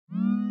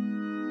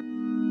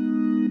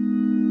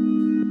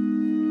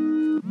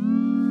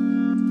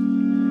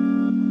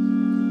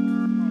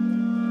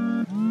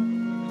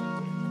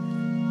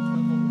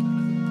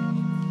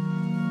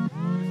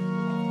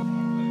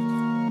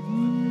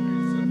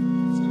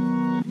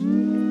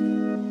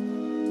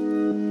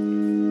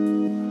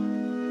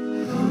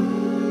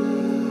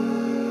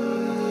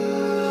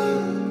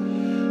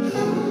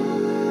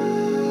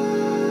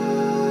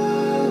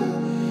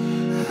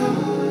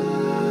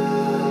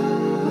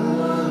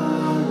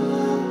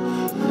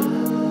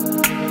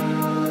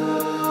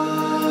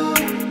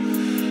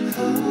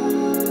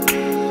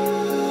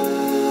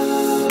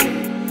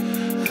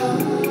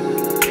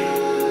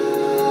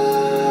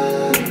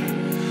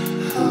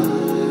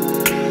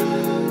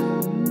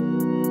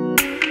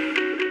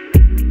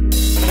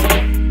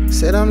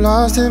Said I'm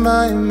lost in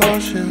my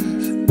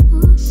emotions.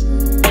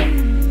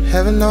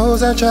 Heaven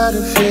knows I try to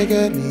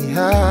figure me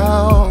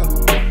out,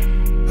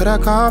 but I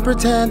can't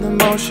pretend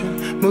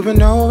emotion. Moving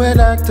nowhere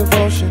like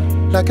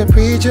devotion, like a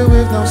preacher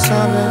with no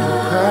sermon in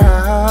the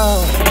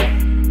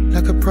crowd,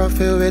 like a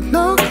prophet with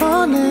no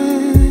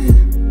calling.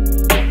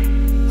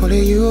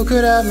 Only you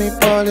could have me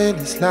falling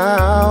this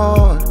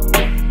loud.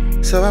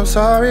 So I'm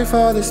sorry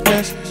for this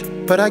message,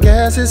 but I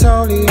guess it's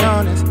only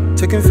honest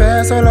to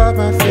confess all of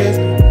my fears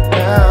now.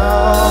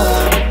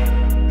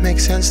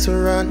 Makes sense to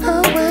run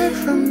away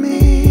from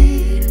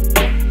me.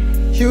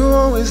 You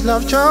always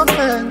loved your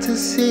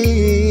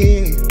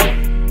fantasy,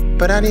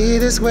 but I need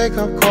this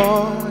wake-up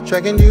call.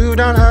 Dragging you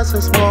down hurt so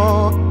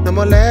small. No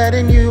more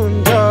letting you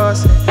endure.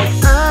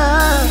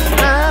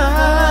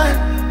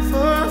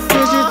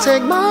 Did you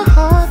take my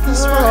heart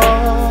this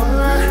wrong?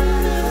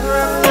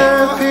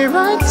 Therapy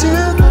right to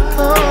the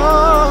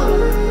core.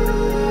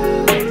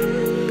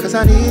 Cause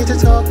I need to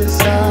talk this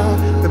out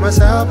with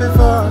myself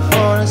before I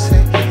fall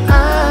asleep.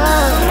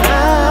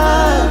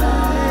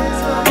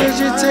 Did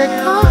you take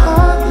my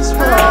heart this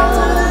wrong?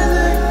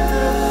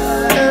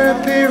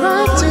 Therapy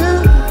right to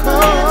the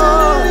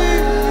core.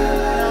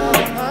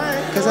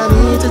 Cause I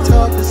need to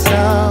talk this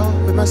out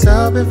with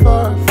myself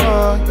before I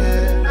fall,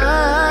 yeah.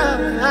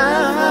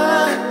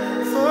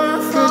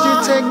 Could you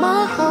take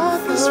my heart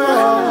this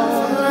wrong?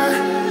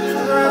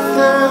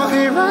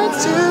 Therapy right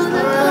to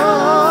the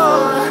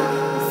core.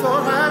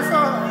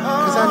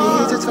 Cause I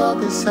need to talk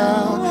this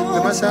out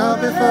with myself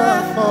before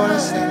I fall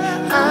asleep.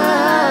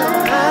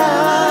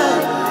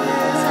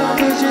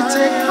 Could you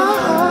take my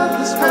heart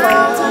this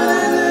wrong?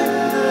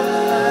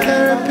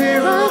 Therapy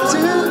right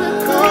to the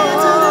core.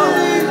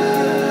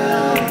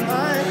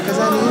 Cause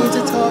I need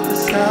to talk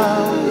this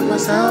out with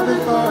myself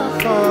before I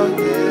fall,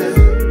 yeah.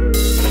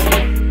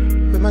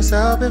 With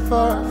myself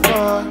before I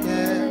fall, yeah.